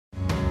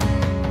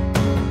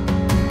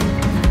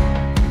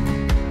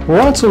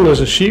Ronson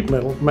is a sheet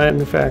metal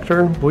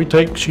manufacturer. We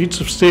take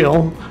sheets of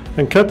steel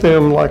and cut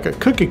them like a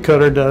cookie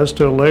cutter does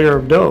to a layer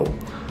of dough.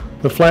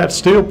 The flat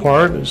steel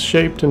part is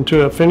shaped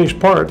into a finished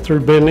part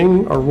through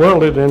bending or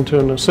welded into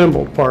an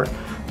assembled part.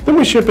 Then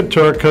we ship it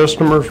to our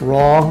customers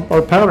raw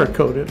or powder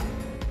coated.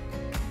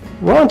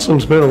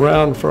 Ronson's been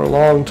around for a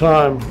long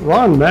time.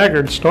 Ron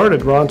Maggard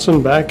started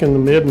Ronson back in the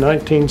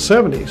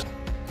mid-1970s.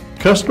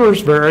 Customers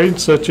varied,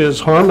 such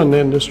as Harmon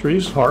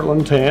Industries,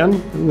 Heartland Tan,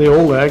 and the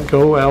old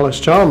Agco Alice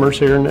Chalmers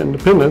here in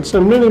Independence,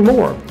 and many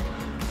more.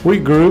 We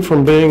grew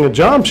from being a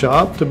job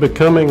shop to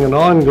becoming an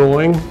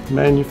ongoing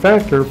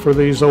manufacturer for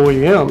these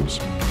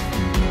OEMs.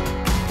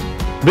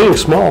 Being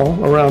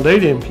small, around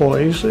 80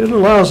 employees, it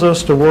allows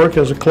us to work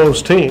as a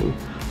close team.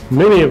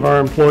 Many of our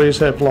employees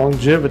have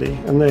longevity,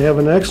 and they have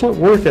an excellent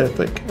work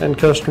ethic and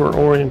customer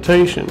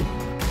orientation.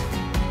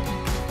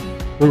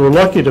 We were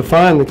lucky to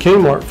find the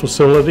Kmart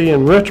facility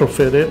and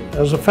retrofit it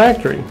as a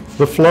factory.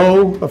 The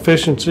flow,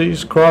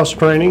 efficiencies,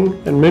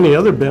 cross-training, and many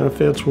other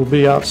benefits will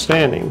be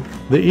outstanding.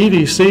 The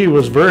EDC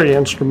was very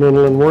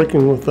instrumental in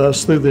working with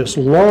us through this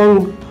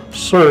long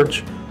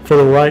search for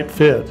the right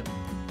fit.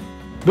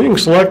 Being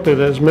selected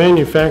as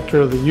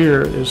Manufacturer of the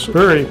Year is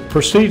very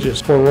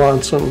prestigious for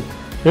Ronson.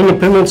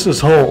 Independence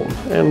is home,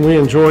 and we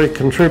enjoy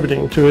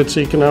contributing to its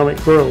economic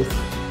growth.